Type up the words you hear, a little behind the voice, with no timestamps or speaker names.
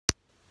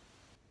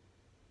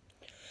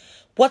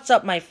What's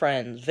up, my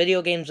friends?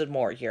 Video Games and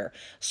More here.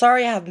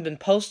 Sorry I haven't been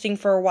posting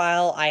for a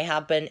while. I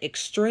have been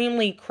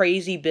extremely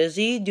crazy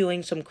busy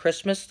doing some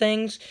Christmas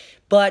things,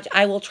 but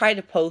I will try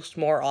to post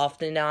more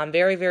often now. I'm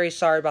very, very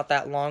sorry about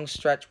that long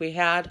stretch we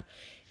had,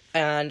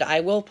 and I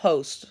will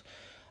post.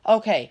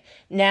 Okay,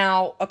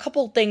 now, a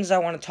couple things I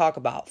want to talk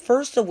about.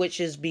 First of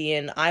which is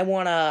I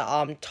want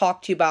to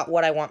talk to you about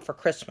what I want for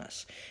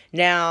Christmas.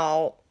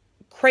 Now,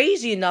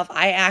 crazy enough,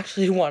 I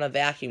actually want a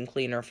vacuum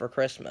cleaner for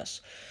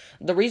Christmas.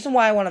 The reason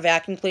why I want a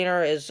vacuum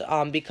cleaner is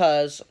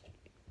because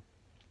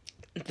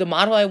the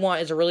model I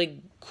want is a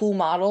really cool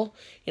model,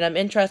 and I'm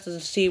interested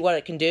to see what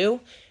it can do,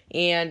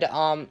 and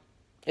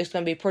it's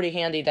going to be pretty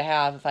handy to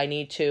have if I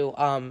need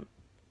to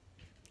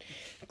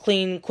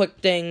clean quick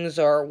things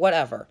or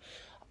whatever.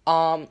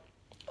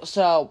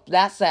 So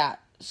that's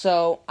that.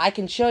 So I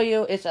can show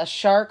you, it's a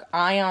Shark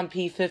Ion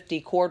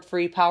P50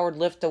 cord-free powered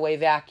lift-away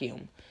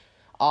vacuum.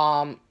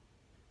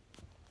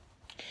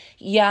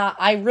 Yeah,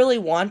 I really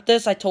want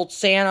this. I told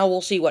Santa we'll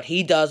see what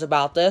he does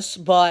about this,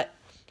 but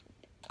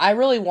I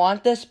really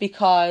want this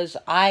because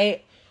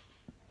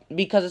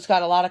it's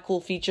got a lot of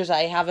cool features.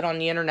 I have it on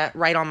the internet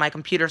right on my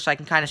computer, so I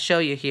can kind of show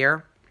you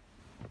here.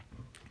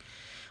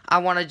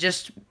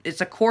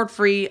 It's a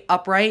cord-free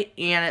upright,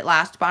 and it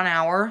lasts about an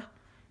hour.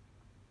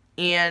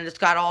 And it's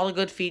got all the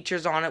good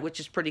features on it, which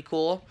is pretty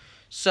cool.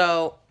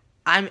 So,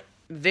 I'm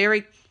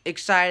very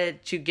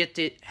excited to get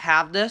to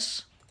have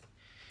this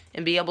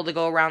and be able to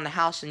go around the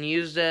house and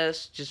use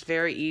this just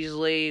very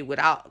easily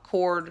without a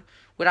cord,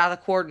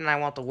 and I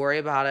won't have to worry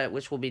about it,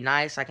 which will be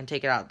nice. I can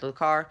take it out of the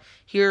car.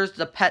 Here's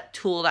the pet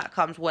tool that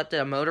comes with it,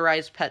 a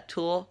motorized pet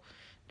tool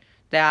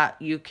that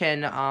you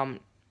can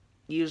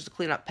use to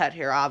clean up pet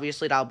hair.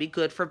 Obviously, that'll be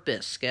good for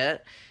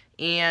Biscuit.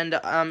 And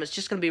it's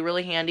just going to be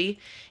really handy.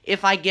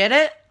 If I get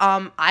it,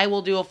 I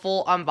will do a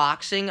full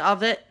unboxing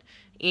of it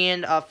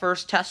and a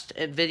first test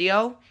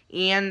video.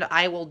 And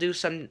I will do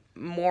some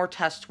more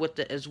tests with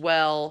it as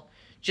well,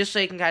 just so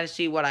you can kind of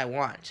see what I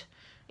want.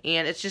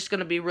 And it's just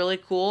going to be really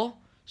cool.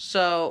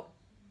 So,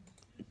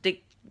 I think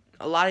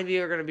a lot of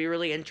you are going to be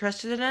really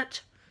interested in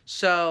it.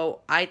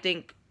 So, I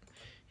think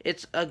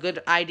it's a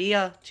good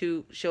idea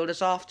to show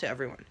this off to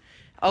everyone.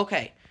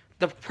 Okay.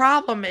 The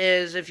problem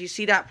is, if you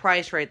see that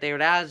price right there,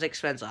 that is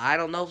expensive. I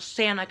don't know if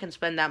Santa can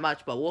spend that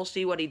much, but we'll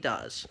see what he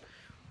does.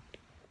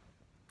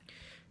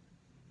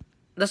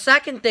 The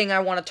second thing I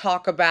want to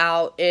talk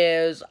about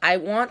is I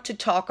want to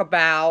talk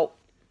about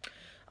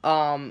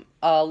a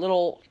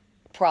little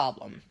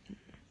problem.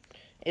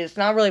 It's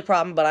not really a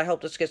problem, but I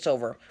hope this gets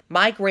over.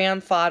 My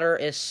grandfather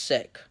is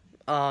sick.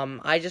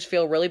 I just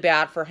feel really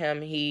bad for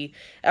him.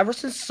 Ever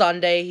since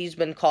Sunday, he's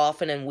been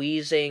coughing and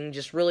wheezing,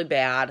 just really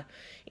bad.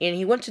 And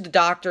he went to the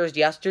doctors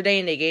yesterday,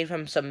 and they gave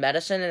him some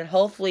medicine, and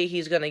hopefully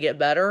he's going to get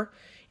better.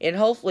 And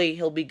hopefully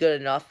he'll be good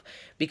enough,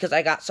 because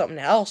I got something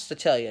else to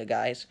tell you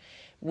guys.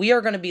 We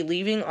are going to be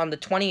leaving on the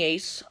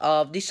 28th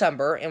of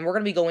December, and we're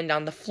going to be going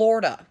down to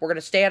Florida. We're going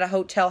to stay at a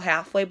hotel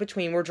halfway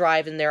between. We're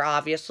driving there,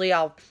 obviously.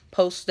 I'll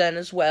post then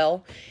as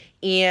well.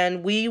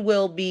 And we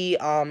will be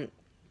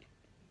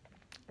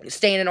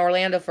staying in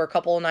Orlando for a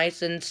couple of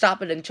nights and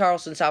stopping in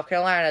Charleston, South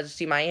Carolina to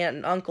see my aunt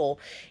and uncle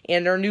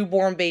and their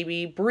newborn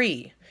baby,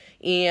 Bree.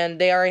 And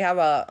they already have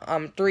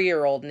a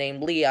 3-year-old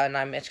named Leah, and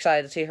I'm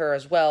excited to see her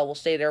as well. We'll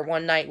stay there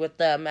one night with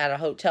them at a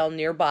hotel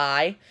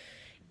nearby.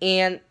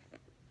 And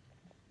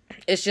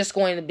it's just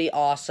going to be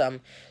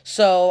awesome.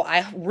 So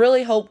I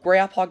really hope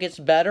Grandpa gets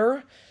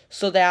better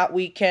so that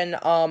we can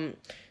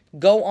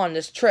go on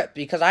this trip,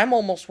 because I'm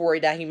almost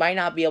worried that he might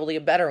not be able to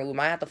get better and we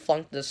might have to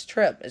flunk this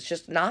trip. It's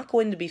just not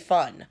going to be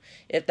fun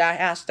if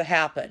that has to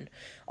happen.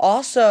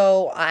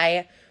 Also,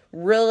 I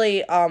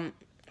really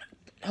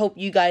hope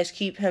you guys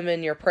keep him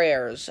in your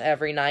prayers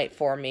every night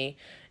for me,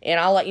 and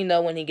I'll let you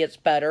know when he gets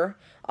better.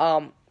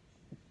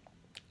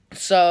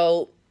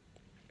 So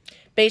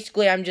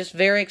basically, I'm just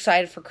very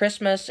excited for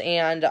Christmas,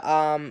 and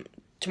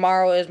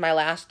tomorrow is my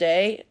last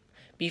day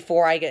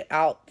before I get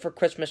out for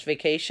Christmas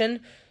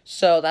vacation.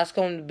 So that's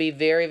going to be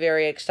very,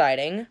 very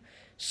exciting.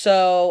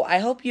 So I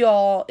hope you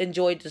all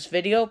enjoyed this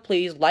video.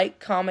 Please like,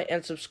 comment,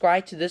 and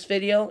subscribe to this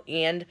video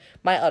and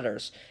my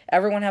others.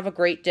 Everyone have a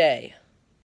great day.